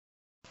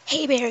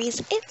Hey berries,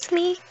 it's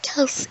me,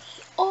 Kelsey,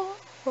 or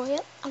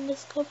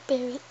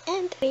Royal_Berry,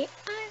 and today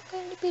I'm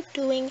going to be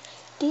doing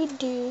the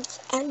do's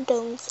and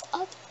don'ts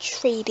of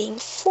trading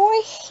for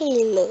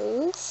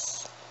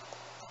halos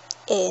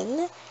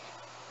in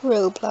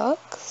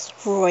Roblox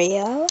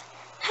Royale.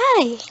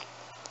 Hi!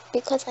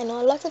 Because I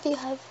know a lot of you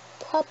have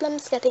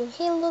problems getting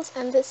halos,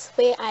 and this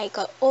way I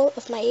got all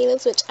of my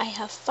halos, which I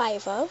have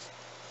 5 of.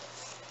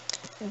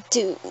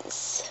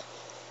 Do's.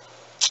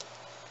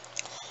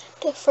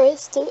 The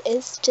first do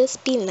is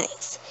just be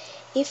nice.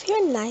 If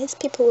you're nice,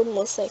 people will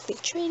most likely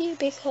trade you,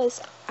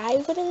 because I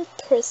wouldn't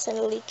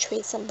personally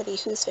trade somebody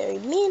who's very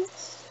mean,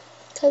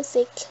 because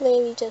they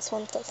clearly just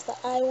want stuff that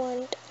I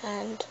want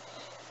and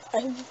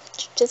are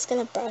just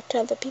gonna bark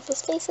to other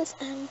people's faces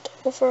and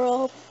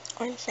overall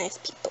aren't nice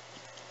people.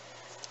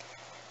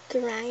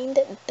 Grind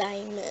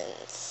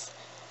diamonds.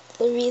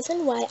 The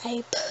reason why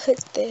I put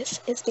this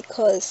is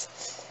because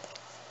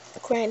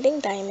grinding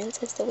diamonds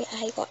is the way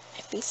I got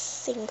every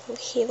single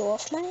halo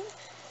of mine,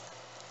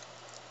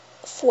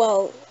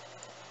 well,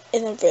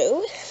 in a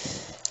row,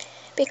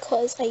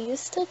 because I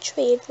used to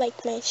trade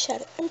like my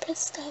Shadow Empress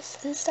stuff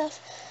and stuff,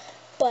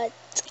 but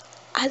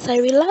as I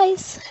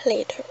realized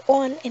later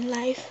on in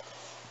life,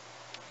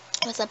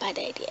 it was a bad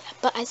idea.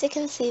 But as you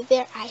can see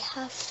there, I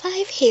have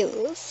 5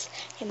 halos.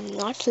 I'm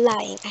not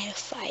lying, I have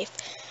 5,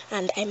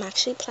 and I'm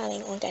actually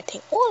planning on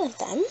getting all of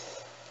them.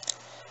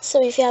 So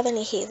if you have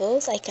any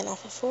halos I can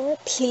offer for,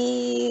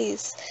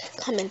 please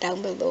comment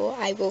down below.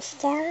 I will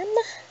farm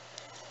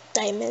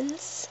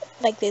diamonds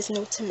like there's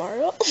no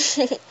tomorrow.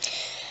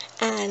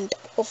 And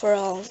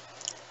overall,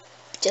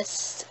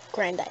 just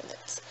grind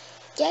diamonds.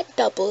 Get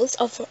doubles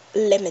of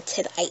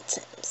limited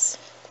items.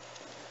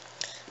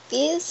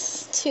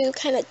 These two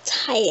kind of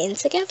tie in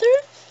together,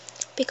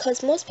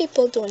 because most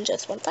people don't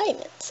just want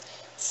diamonds.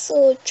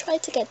 So try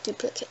to get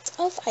duplicates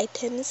of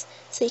items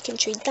so you can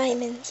trade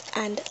diamonds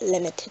and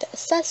limited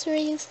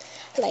accessories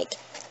like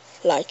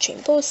large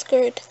rainbow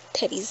skirt,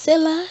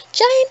 Teddyzilla,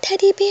 giant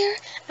teddy bear,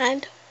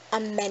 and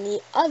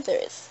many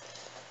others.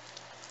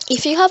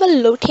 If you have a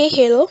low tier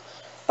halo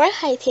or a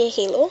high tier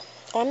halo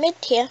or mid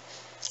tier,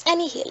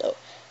 any halo,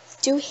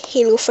 do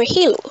halo for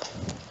halo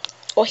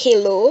or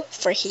halo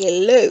for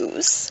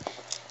halos.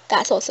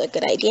 That's also a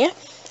good idea.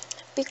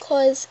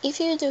 Because if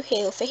you do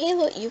halo for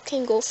halo, you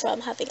can go from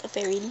having a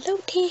very low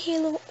tier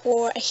halo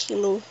or a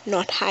halo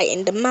not high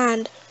in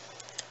demand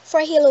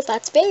for a halo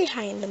that's very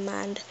high in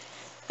demand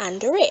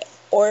and rare.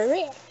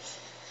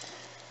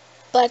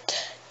 But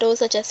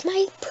those are just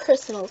my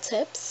personal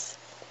tips.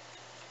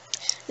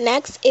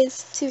 Next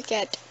is to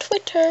get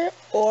Twitter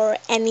or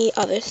any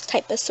other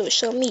type of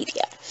social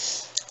media.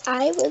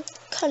 I would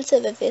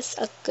consider this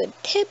a good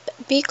tip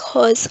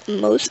because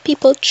most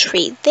people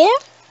trade there.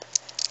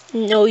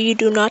 No, you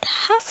do not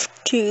have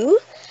to,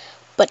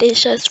 but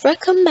it's just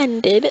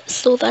recommended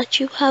so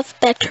that you have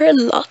better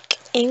luck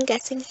in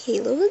getting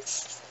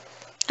halos.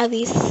 At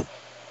least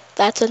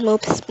that's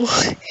what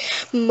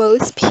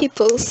most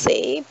people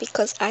say,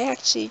 because I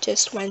actually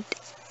just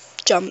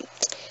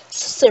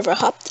server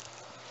hopped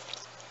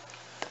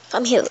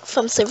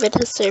from server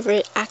to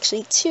server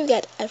actually to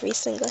get every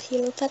single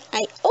halo that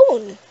I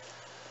own.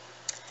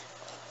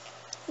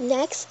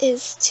 Next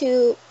is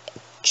to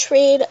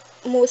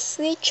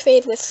mostly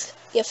trade with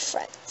your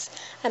friends.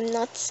 I'm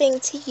not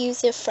saying to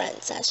use your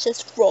friends, that's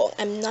just wrong.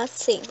 I'm not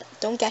saying that,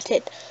 don't get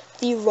it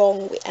the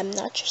wrong way. I'm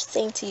not just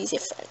saying to use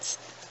your friends.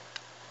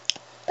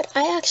 But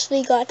I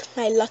actually got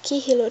my lucky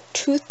halo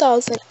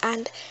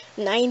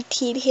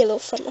 2019 halo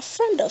from a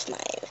friend of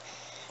mine.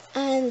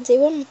 And they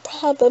were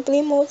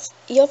probably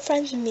your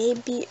friends may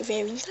be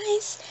very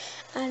nice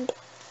and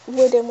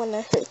wouldn't want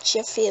to hurt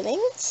your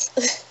feelings.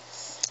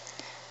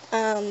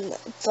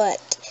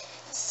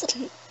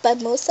 But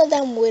most of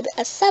them would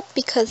accept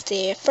because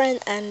they're a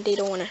friend and they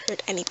don't want to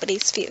hurt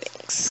anybody's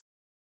feelings.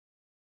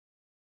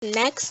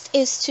 Next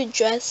is to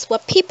dress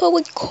what people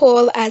would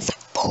call as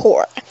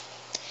poor.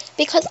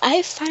 Because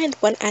I find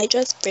when I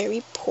dress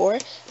very poor,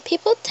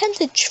 people tend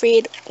to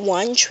trade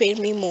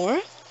me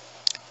more.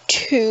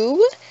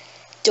 2,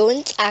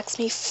 don't ask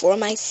me for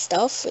my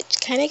stuff,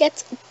 which kind of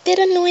gets a bit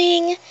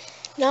annoying.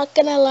 Not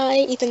gonna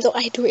lie, even though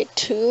I do it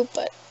too,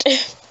 but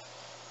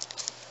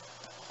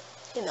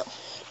you know,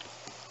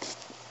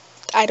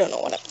 I don't know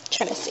what I'm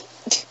trying to say.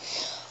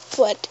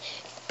 But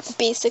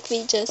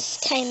basically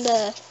just kind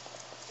of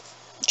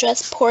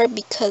dress poor,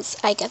 because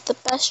I get the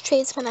best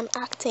trades when I'm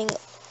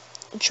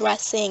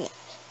dressing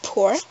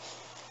poor.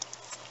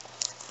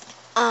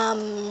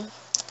 I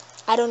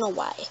don't know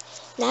why.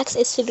 Next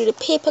is to do the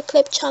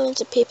paperclip challenge.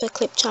 The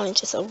paperclip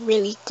challenge is a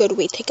really good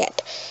way to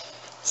get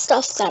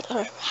stuff that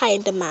are high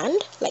in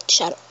demand, like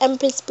Shadow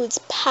Empress boots,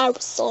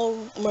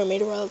 parasol,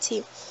 mermaid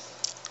royalty.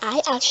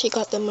 I actually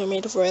got the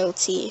mermaid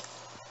royalty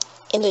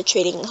in the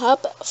trading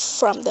hub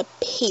from the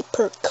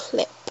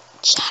paperclip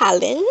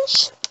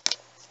challenge.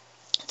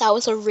 That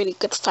was a really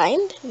good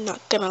find,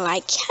 not gonna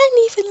lie.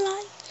 Can't even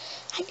lie.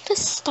 I need to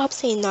stop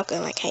saying not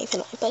gonna lie, can't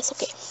even lie, but it's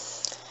okay.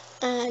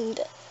 And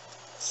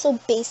so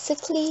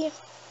basically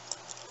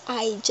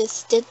I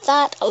just did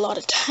that a lot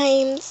of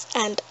times,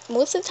 and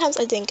most of the times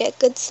I didn't get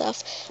good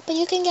stuff, but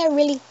you can get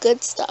really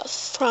good stuff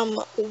from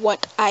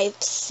what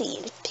I've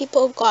seen.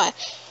 People got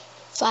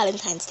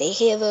Valentine's Day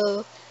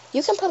Halo.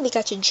 You can probably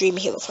get your dream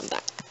Halo from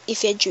that.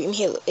 If your dream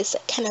Halo is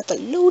kind of a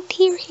low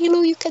tier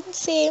Halo, you can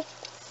say.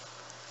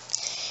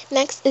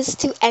 Next is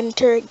to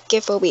enter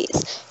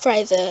giveaways for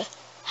either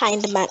high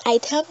in demand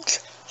items,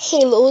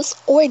 Halos,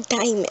 or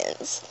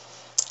diamonds.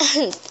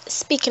 And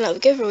speaking of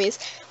giveaways,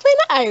 when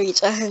I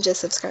reach 100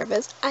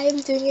 subscribers, I am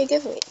doing a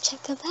giveaway.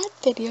 Check out that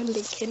video,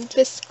 link in the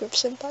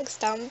description box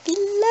down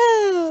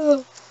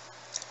below.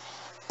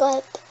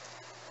 But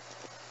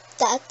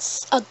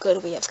that's a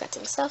good way of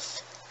getting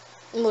stuff.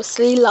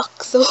 Mostly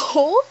luck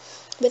though.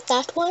 With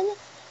that one,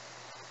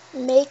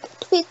 make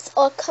tweets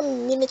or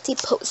community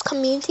posts.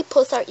 Community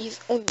posts are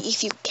only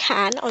if you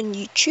can on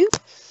YouTube.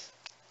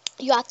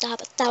 You have to have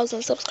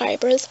 1,000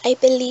 subscribers, I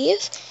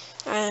believe.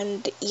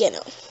 And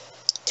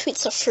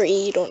tweets are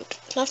free.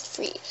 Not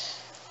free.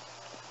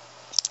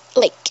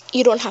 Like,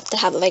 you don't have to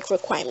have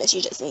requirements.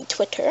 You just need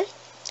Twitter.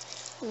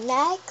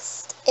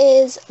 Next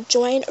is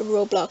join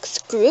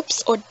Roblox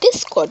groups or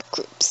Discord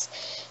groups.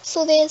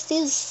 So there's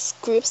these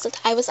groups that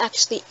I was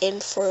actually in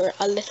for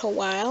a little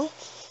while,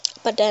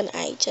 but then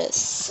I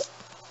just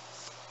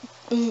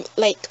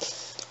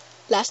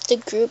left the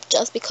group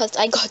just because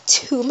I got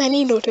too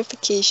many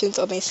notifications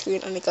on my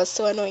screen and it got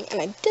so annoying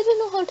and I didn't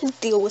know how to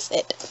deal with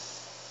it.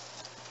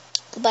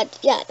 But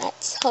yeah,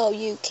 that's how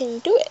you can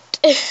do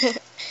it.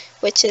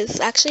 Which is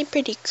actually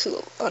pretty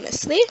cool,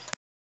 honestly.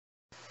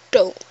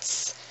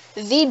 Don'ts.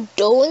 The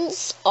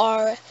don'ts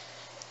are,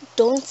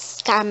 don't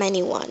scam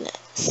anyone.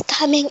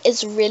 Scamming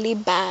is really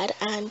bad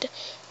and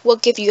will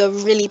give you a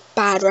really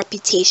bad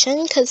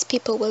reputation because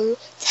people will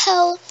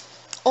tell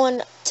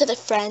on to their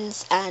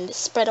friends and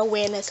spread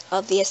awareness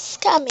of their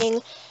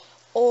scamming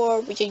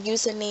or your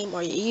username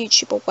or your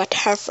YouTube or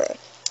whatever.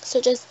 So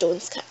just don't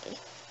scam.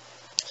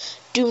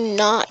 Do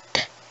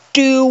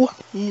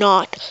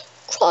not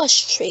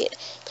cross trade,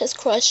 because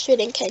cross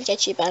trading can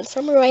get you banned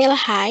from Royale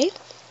High,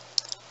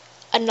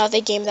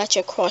 another game that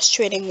you're cross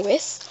trading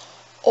with,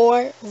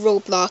 or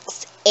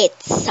Roblox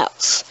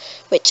itself,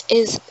 which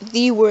is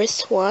the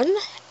worst one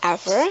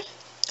ever.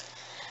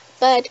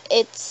 But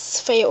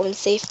it's for your own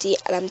safety,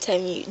 and I'm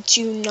telling you,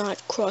 do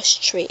not cross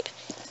trade.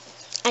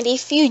 And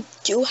if you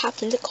do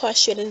happen to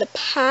cross trade in the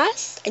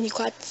past and you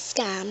got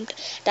scammed,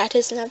 that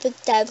is not the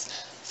dev's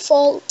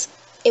fault.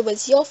 It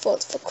was your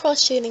fault for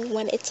cross trading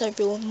when it's a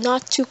rule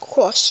not to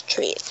cross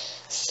trade.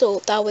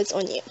 So that was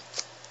on you.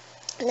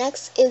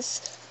 Next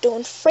is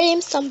don't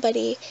frame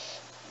somebody.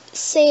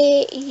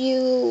 Say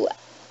you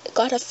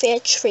got a fair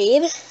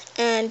trade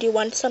and you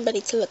want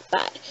somebody to look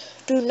bad.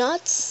 Do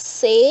not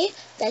say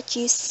that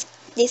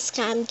they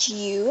scammed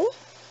you,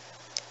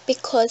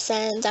 because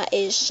then that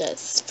is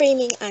just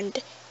framing and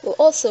will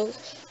also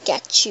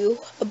get you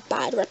a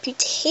bad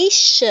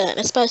reputation,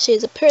 especially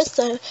as a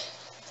person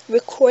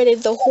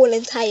recorded the whole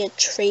entire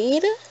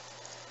trade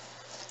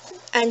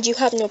and you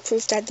have no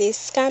proof that they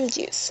scammed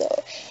you. So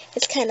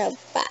it's kind of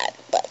bad,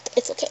 but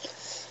it's okay.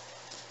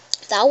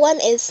 That one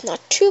is not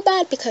too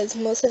bad because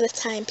most of the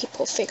time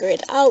people figure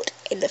it out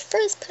in the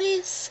first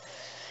place.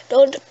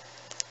 Don't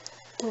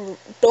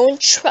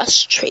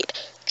trust trade.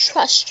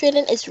 Trust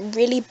trading is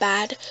really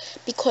bad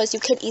because you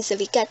can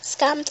easily get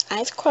scammed.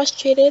 I've cross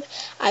traded,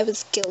 I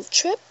was guilt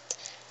tripped,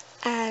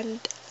 and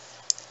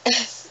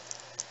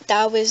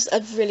that was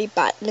a really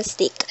bad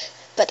mistake.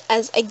 But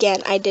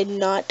again, I did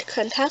not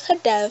contact a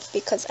dev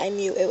because I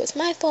knew it was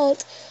my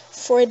fault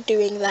for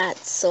doing that,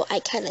 so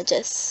I kind of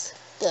just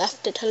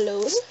left it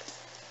alone.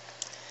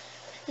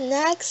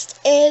 Next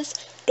is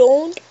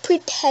don't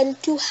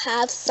pretend to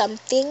have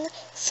something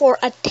for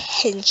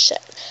attention.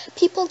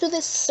 People do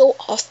this so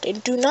often.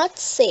 Do not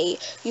say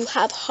you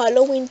have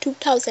Halloween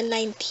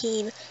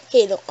 2019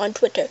 Halo on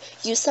Twitter.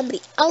 Use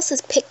somebody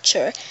else's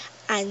picture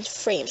and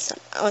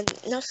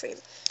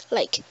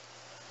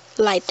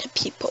lie to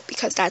people,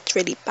 because that's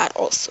really bad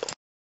also.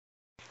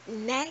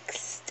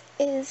 Next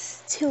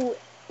is to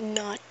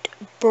not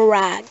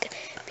brag,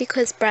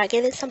 because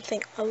bragging is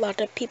something a lot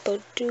of people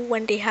do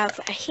when they have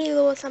a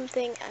Halo or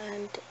something,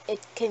 and it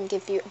can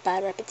give you a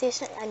bad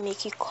reputation and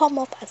make you come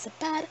up as a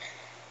bad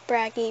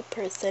braggy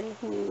person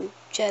who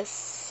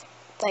just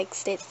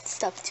states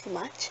stuff too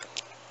much.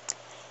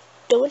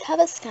 Don't have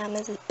a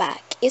scammer's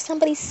back. If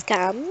somebody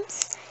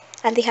scams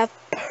and they have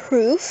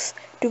proof,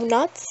 do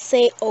not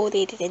say, oh,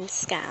 they didn't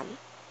scam,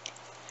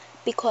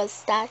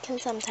 because that can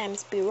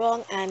sometimes be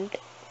wrong and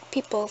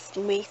people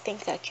may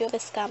think that you're a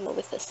scammer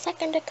with a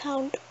second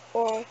account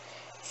or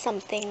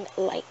something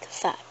like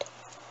that.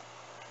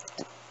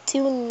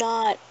 Do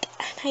not,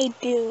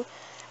 and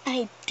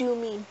I do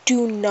mean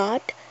do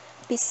not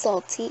be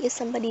salty if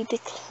somebody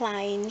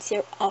declines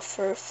your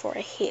offer for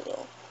a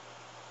Halo.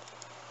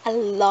 A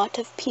lot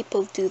of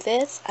people do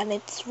this and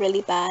it's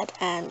really bad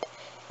and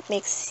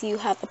makes you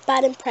have a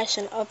bad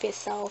impression of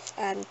yourself,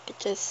 and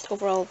just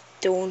overall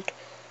don't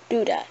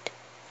do that.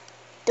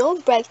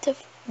 Don't beg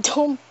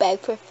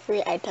for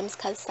free items,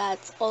 because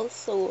that's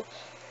also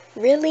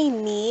really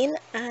mean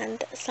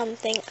and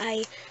something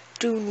I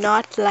do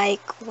not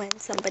like when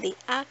somebody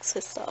asks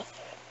for stuff.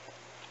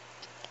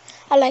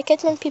 I like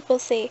it when people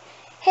say,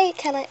 hey,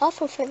 can I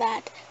offer for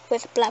that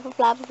with blah blah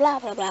blah blah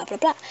blah blah blah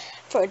blah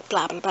for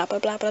blah blah blah blah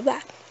blah blah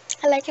blah.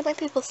 I like it when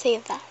people say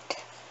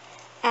that.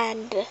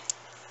 And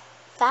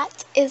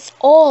that is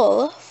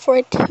all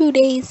for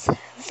today's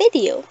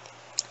video.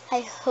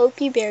 I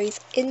hope you berries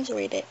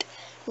enjoyed it.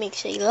 Make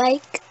sure you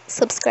like,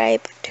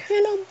 subscribe,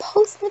 turn on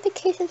post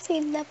notifications so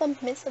you never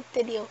miss a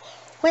video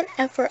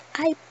whenever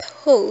I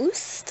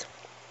post.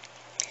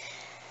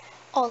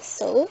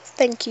 Also,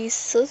 thank you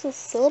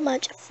so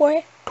much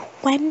for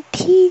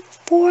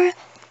 24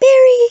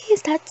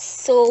 berries. That's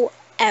so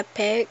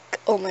epic.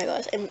 Oh my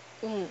gosh. I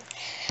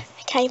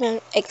can't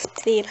even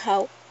explain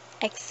how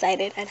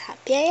excited and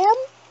happy I am.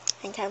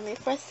 I can't wait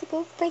for us to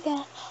go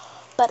bigger.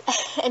 But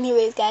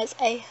anyways, guys,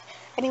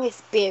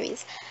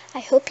 berries. I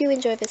hope you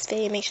enjoyed this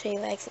video. Make sure you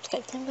like,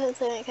 subscribe,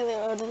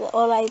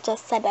 all I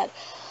just said that.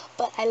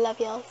 But I love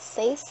y'all.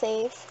 Stay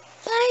safe.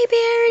 Bye,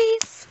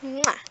 berries.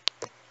 Mwah.